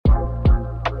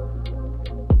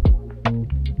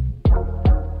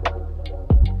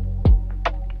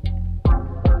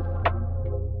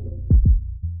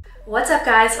What's up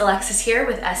guys, Alexis here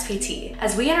with SPT.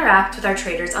 As we interact with our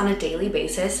traders on a daily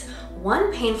basis,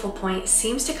 one painful point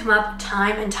seems to come up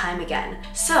time and time again.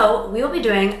 So we will be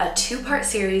doing a two-part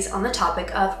series on the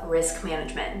topic of risk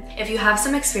management. If you have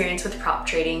some experience with prop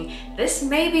trading, this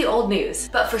may be old news,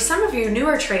 but for some of you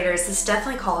newer traders, this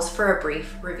definitely calls for a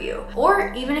brief review.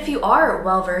 Or even if you are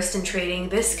well-versed in trading,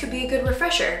 this could be a good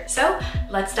refresher. So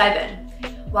let's dive in.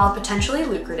 While potentially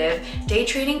lucrative, day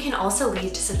trading can also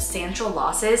lead to substantial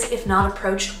losses if not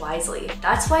approached wisely.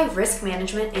 That's why risk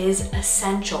management is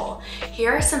essential.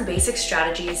 Here are some basic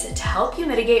strategies to help you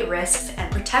mitigate risks and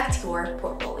protect your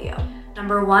portfolio.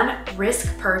 Number 1,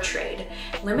 risk per trade.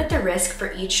 Limit the risk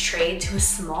for each trade to a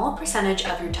small percentage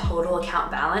of your total account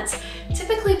balance,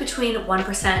 typically between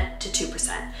 1% to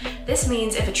 2%. This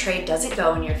means if a trade doesn't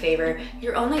go in your favor,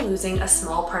 you're only losing a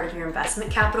small part of your investment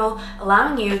capital,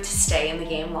 allowing you to stay in the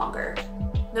game longer.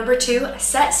 Number 2,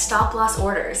 set stop loss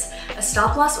orders. A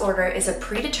stop loss order is a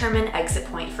predetermined exit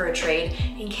point for a trade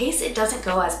in case it doesn't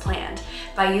go as planned.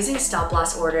 By using stop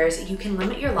loss orders, you can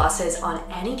limit your losses on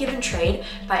any given trade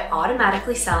by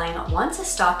automatically selling once a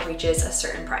stock reaches a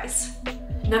certain price.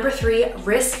 Number 3,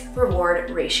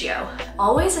 risk-reward ratio.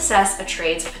 Always assess a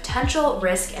trade's potential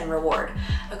risk and reward.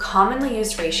 A commonly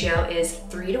used ratio is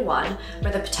 3 to 1,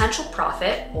 where the potential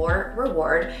profit or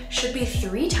reward should be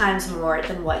 3 times more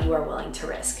than what you are willing to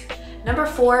risk. Number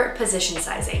 4, position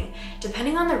sizing.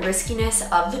 Depending on the riskiness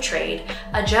of the trade,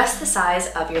 adjust the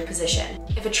size of your position.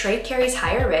 If a trade carries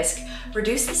higher risk,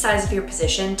 reduce the size of your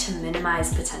position to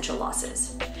minimize potential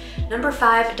losses. Number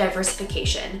 5,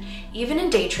 diversification. Even in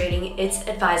day trading, it's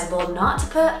advisable not to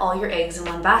put all your eggs in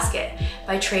one basket.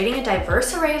 By trading a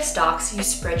diverse array of stocks, you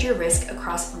spread your risk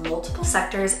across multiple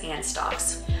sectors and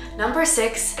stocks. Number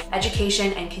 6,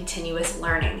 education and continuous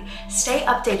learning. Stay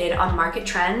updated on market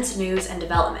trends, news, and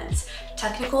developments.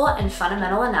 Technical and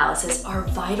fundamental analysis are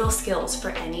vital skills for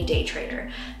any day trader.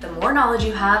 The more knowledge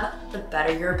you have, the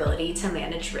better your ability to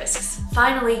manage risks.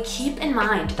 Finally, keep in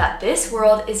mind that this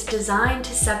world is designed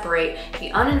to separate the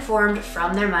uninformed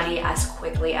from their money as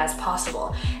quickly as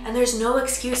possible, and there's no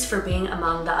excuse for being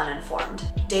among the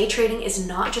uninformed. Day trading is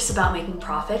not just about making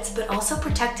profits, but also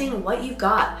protecting what you've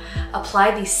got.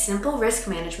 Apply these simple risk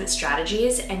management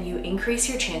strategies and you increase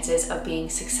your chances of being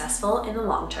successful in the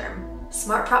long term.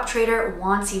 Smart Prop Trader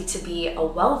wants you to be a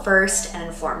well-versed and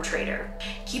informed trader.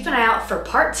 Keep an eye out for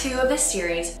part 2 of this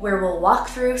series where we'll walk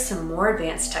through some more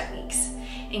advanced techniques.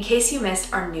 In case you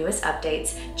missed our newest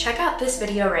updates, check out this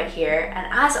video right here, and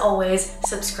as always,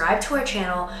 subscribe to our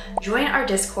channel, join our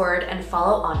Discord, and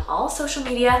follow on all social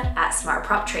media at Smart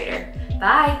Prop Trader.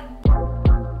 Bye!